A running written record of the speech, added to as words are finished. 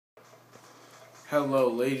Hello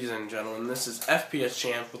ladies and gentlemen, this is FPS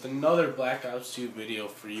Champ with another Black Ops 2 video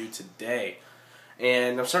for you today.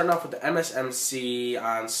 And I'm starting off with the MSMC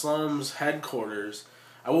on Slum's headquarters.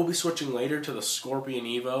 I will be switching later to the Skorpion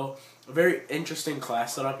Evo. A very interesting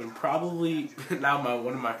class setup and probably now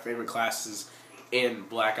one of my favorite classes in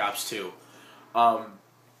Black Ops 2.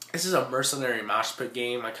 This is a mercenary mosh pit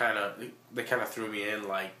game. They kinda threw me in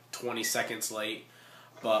like 20 seconds late.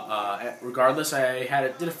 But regardless,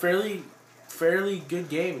 did a fairly good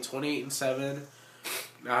game, 28-7.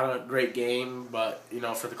 Not a great game, but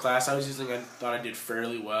for the class I was using, I thought I did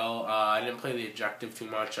fairly well. I didn't play the objective too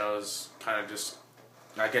much. I was kind of just,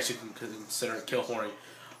 I guess you can consider it kill horning.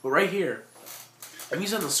 But right here, I'm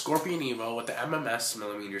using the Skorpion Evo with the MMS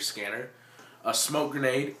millimeter scanner, a smoke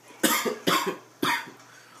grenade.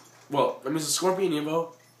 Well, I'm using Skorpion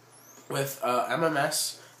Evo with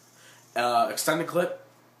MMS, extended clip.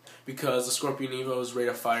 Because the Skorpion Evo's rate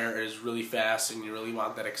of fire is really fast and you really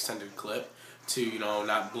want that extended clip to,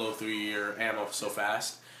 not blow through your ammo so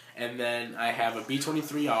fast. And then I have a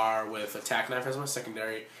B-23R with attack knife as my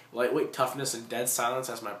secondary, lightweight toughness and dead silence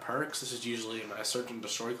as my perks. This is usually my search and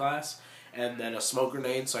destroy class. And then a smoke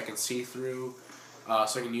grenade so I can see through,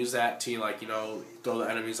 so I can use that to, throw the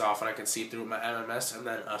enemies off and I can see through with my MMS. And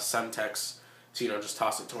then a Semtex to, just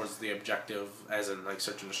toss it towards the objective as in,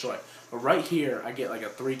 search and destroy. But right here, I get, a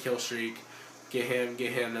 3-kill streak. Get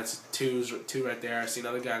him, that's two right there. I see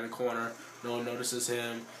another guy in the corner. No one notices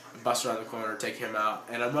him. I bust around the corner, take him out.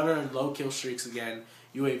 And I'm running low kill streaks again.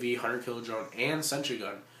 UAV, 100-kill drone, and sentry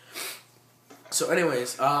gun. So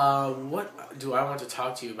anyways, what do I want to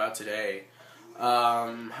talk to you about today?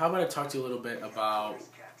 How about I talk to you a little bit about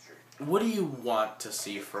what do you want to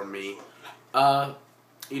see from me?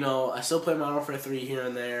 I still play Modern Warfare 3 here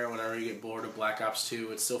and there whenever you get bored of Black Ops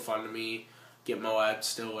 2. It's still fun to me. Get Moab,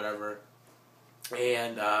 still whatever.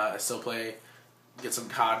 And I still get some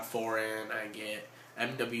COD 4 in. I get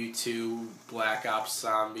MW2, Black Ops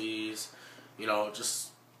Zombies. Just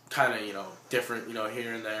kind of, different,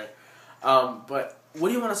 here and there. But what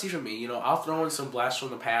do you want to see from me? I'll throw in some blasts from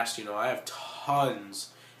the past. I have tons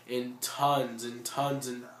and tons and tons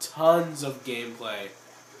and tons of gameplay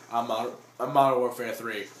on Modern Warfare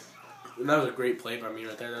 3. And that was a great play by me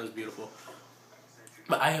right there. That was beautiful.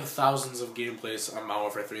 But I have thousands of gameplays on Modern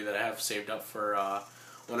Warfare 3 that I have saved up for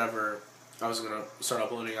whenever I was going to start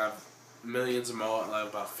uploading. I have millions of Moab,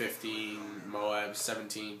 about 15 Moab,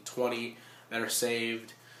 17, 20 that are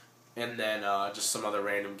saved. And then just some other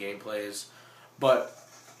random gameplays. But,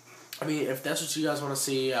 if that's what you guys want to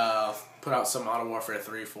see, put out some Modern Warfare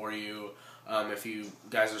 3 for you. If you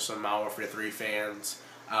guys are some Modern Warfare 3 fans,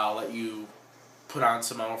 I'll let you put on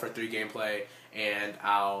some Modern Warfare 3 gameplay, and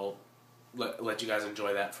I'll let you guys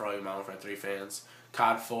enjoy that for all you Modern Warfare 3 fans.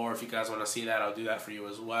 COD 4, if you guys want to see that, I'll do that for you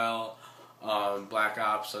as well. Black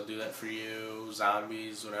Ops, I'll do that for you.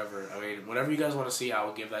 Zombies, whatever. Whatever you guys want to see, I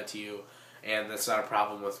will give that to you. And that's not a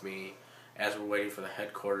problem with me as we're waiting for the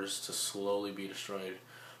headquarters to slowly be destroyed.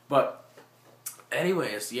 But,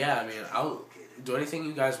 anyways, yeah, I'll do anything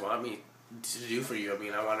you guys want me to do for you.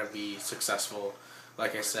 I want to be successful.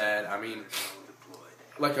 Like I said,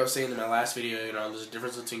 like I was saying in my last video, there's a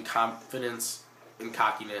difference between confidence and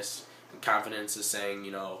cockiness. And confidence is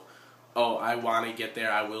saying, oh, I want to get there,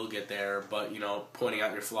 I will get there, but, pointing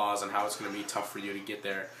out your flaws and how it's going to be tough for you to get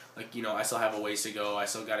there. I still have a ways to go, I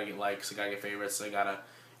still got to get likes, I got to get favorites, I got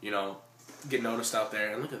to, get noticed out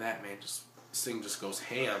there. And look at that, man, this thing just goes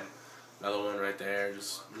ham. Another one right there,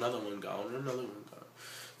 just another one gone, another one gone.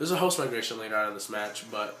 There's a host migration later on in this match,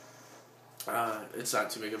 but it's not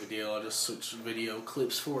too big of a deal. I'll just switch video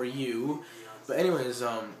clips for you. But anyways,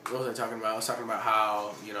 what was I talking about? I was talking about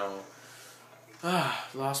how,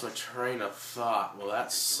 lost my train of thought. Well,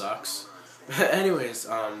 that sucks. Anyways,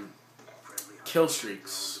 kill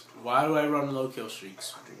streaks. Why do I run low kill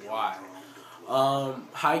streaks? Why?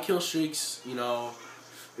 High kill streaks,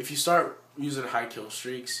 if you start using high kill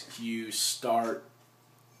streaks, you start,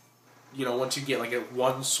 once you get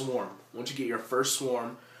one swarm, once you get your first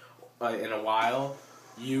swarm, in a while,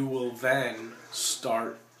 you will then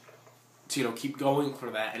start to keep going for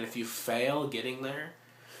that, and if you fail getting there,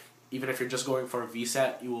 even if you're just going for a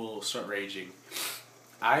VSAT, you will start raging.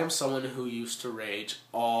 I am someone who used to rage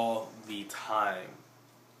all the time.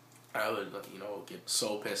 I would get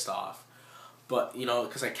so pissed off, but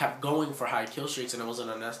because I kept going for high kill streaks and it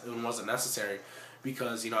wasn't necessary,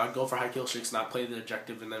 because I'd go for high kill streaks, not play the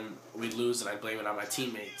objective, and then we'd lose and I'd blame it on my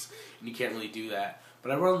teammates, and you can't really do that.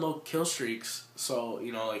 But I run low kill streaks, so,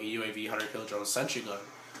 like a UAV, 100-kill drone, sentry gun.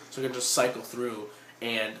 So I can just cycle through,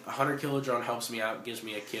 and a 100-kill drone helps me out, gives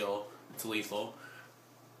me a kill. It's lethal.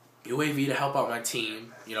 UAV to help out my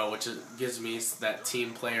team, which gives me that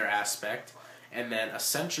team player aspect, and then a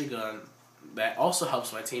sentry gun that also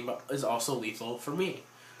helps my team, but is also lethal for me.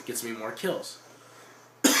 Gets me more kills.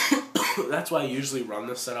 That's why I usually run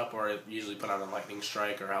this setup, or I usually put on a lightning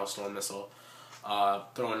strike or Hellstorm missile,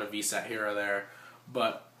 throw in a VSAT here or there.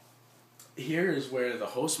 But here is where the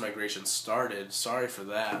host migration started. Sorry for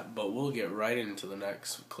that, but we'll get right into the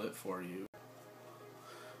next clip for you.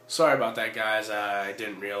 Sorry about that, guys. I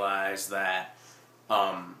didn't realize that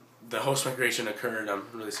the host migration occurred. I'm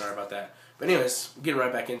really sorry about that. But anyways, getting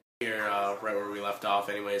right back into here, right where we left off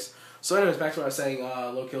anyways. So anyways, back to what I was saying,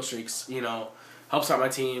 low kill streaks, helps out my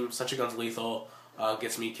team. Sentry gun's lethal,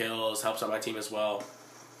 gets me kills, helps out my team as well.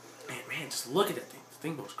 And man, just look at that thing. The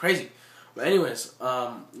thing goes crazy. But anyways,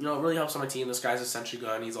 it really helps out my team. This guy's a sentry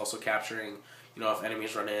gun. He's also capturing, if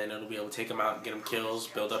enemies run in, it'll be able to take him out, get him kills,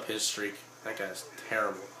 build up his streak. That guy's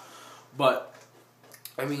terrible. But,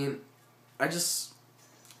 I mean, that's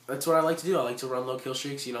what I like to do. I like to run low kill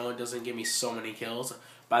streaks. It doesn't give me so many kills.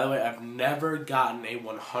 By the way, I've never gotten a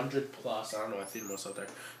 100 plus. I don't know, I threw most out there.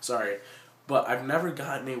 Sorry. But I've never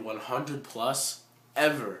gotten a 100 plus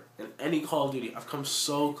ever in any Call of Duty. I've come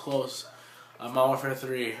so close. Modern Warfare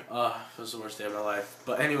 3, it was the worst day of my life.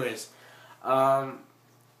 But anyways,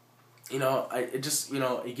 it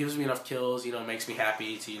gives me enough kills, makes me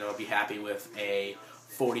happy to, be happy with a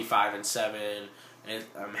 45-7, and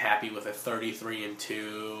I'm happy with a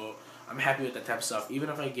 33-2. I'm happy with that type of stuff. Even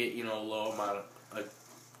if I get, a low amount of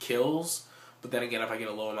kills, but then again, if I get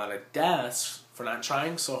a low amount of deaths for not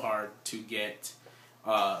trying so hard to get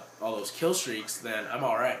all those kill streaks, then I'm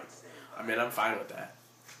alright. I mean, I'm fine with that.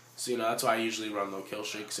 So, that's why I usually run low kill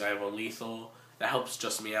streaks. I have a lethal that helps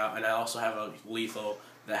just me out, and I also have a lethal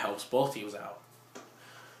that helps both teams out.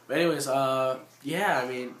 But anyways, yeah, I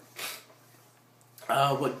mean,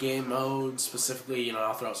 what game mode specifically,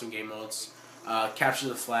 I'll throw out some game modes. Capture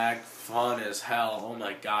the flag, fun as hell. Oh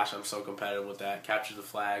my gosh, I'm so competitive with that. Capture the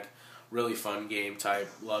flag, really fun game type.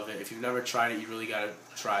 Love it. If you've never tried it, you really gotta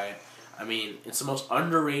try it. I mean, it's the most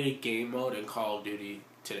underrated game mode in Call of Duty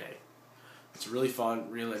today. It's really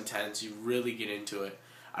fun, real intense. You really get into it.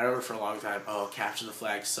 I remember for a long time, Capture the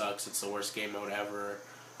Flag sucks. It's the worst game mode ever.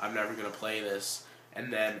 I'm never going to play this.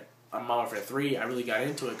 And then on Modern Warfare 3, I really got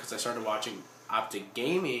into it because I started watching Optic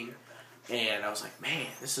Gaming, and I was like, man,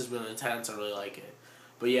 this is really intense. I really like it.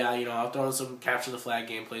 But yeah, I'll throw in some Capture the Flag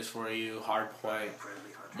gameplays for you. Hardpoint,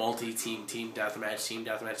 multi-team, team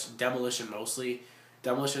deathmatch, Demolition mostly.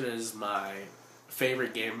 Demolition is my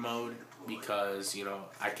favorite game mode because,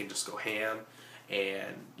 I can just go ham,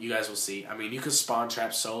 and you guys will see. I mean, you can spawn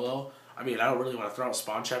trap solo. I mean, I don't really want to throw out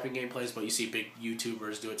spawn trapping gameplays, but you see big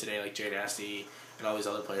YouTubers do it today, like Jay Nasty and all these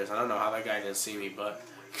other players. I don't know how that guy didn't see me, but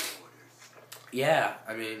yeah,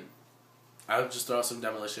 I mean, I'll just throw out some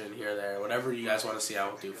Demolition in here or there. Whatever you guys want to see, I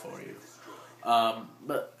will do for you.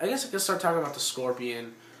 But I guess I can start talking about the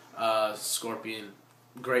Skorpion. Skorpion,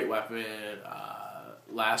 great weapon.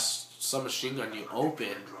 Last submachine gun you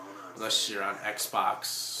open, unless you're on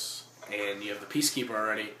Xbox and you have the Peacekeeper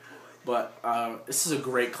already. But this is a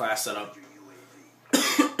great class setup.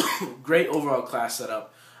 Great overall class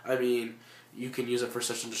setup. I mean, you can use it for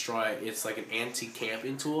search and destroy. It's like an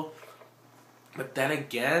anti-camping tool. But then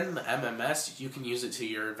again, the MMS, you can use it to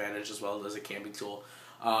your advantage as well as a camping tool.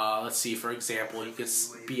 Let's see, for example, you could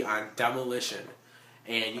be on Demolition,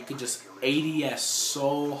 and you can just ADS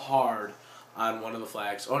so hard on one of the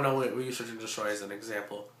flags. Oh no, wait, we use search and destroy as an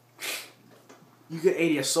example. You can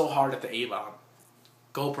ADS so hard at the A-bomb,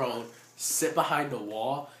 go prone, sit behind the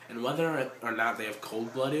wall, and whether or not they have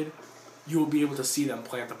cold-blooded, you will be able to see them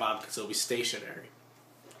plant the bomb because it'll be stationary.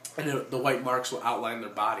 And the white marks will outline their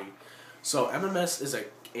body. So MMS is an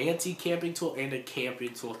anti-camping tool and a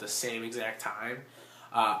camping tool at the same exact time.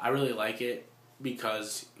 I really like it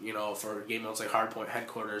because, for game modes like Hardpoint,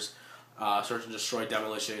 Headquarters, Search and Destroy,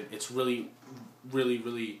 Demolition, it's really, really,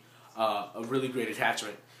 really a really great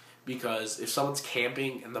attachment. Because if someone's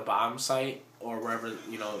camping in the bomb site or wherever,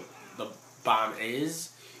 the bomb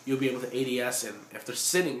is, you'll be able to ADS, and if they're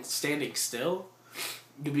standing still,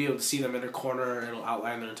 you'll be able to see them in a corner. It'll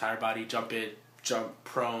outline their entire body, jump in, jump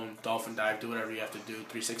prone, dolphin dive, do whatever you have to do,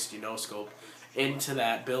 360 no-scope, into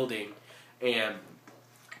that building, and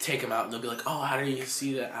take them out, and they'll be like, oh, how did you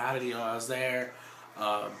see that? How did you know I was there?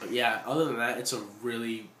 But yeah, other than that, it's a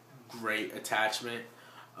really great attachment.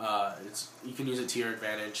 You can use it to your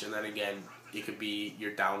advantage, and then again, it could be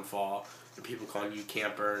your downfall, and people calling you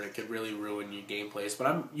camper, and it could really ruin your gameplays. But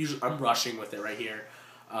I'm rushing with it right here.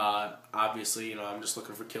 Obviously, I'm just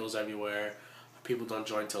looking for kills everywhere. People don't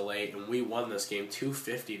join till late, and we won this game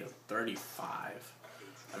 250 to 35.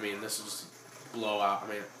 I mean, this is blowout. I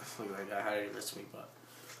mean, look at that guy. How did he miss me?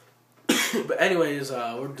 But anyways,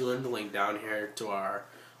 we're dwindling down here to our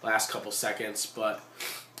last couple seconds. But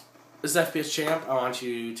this is FPS Champ. I want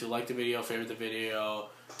you to like the video, favorite the video,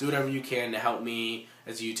 do whatever you can to help me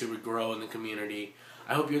as a YouTuber grow in the community.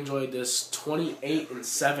 I hope you enjoyed this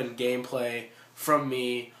 28-7 gameplay from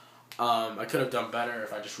me. I could have done better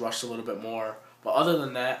if I just rushed a little bit more. But other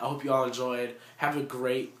than that, I hope you all enjoyed. Have a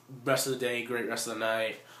great rest of the day, great rest of the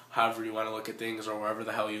night, however you want to look at things or wherever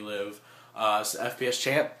the hell you live. It's the FPS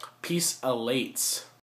Champ. Peace alates.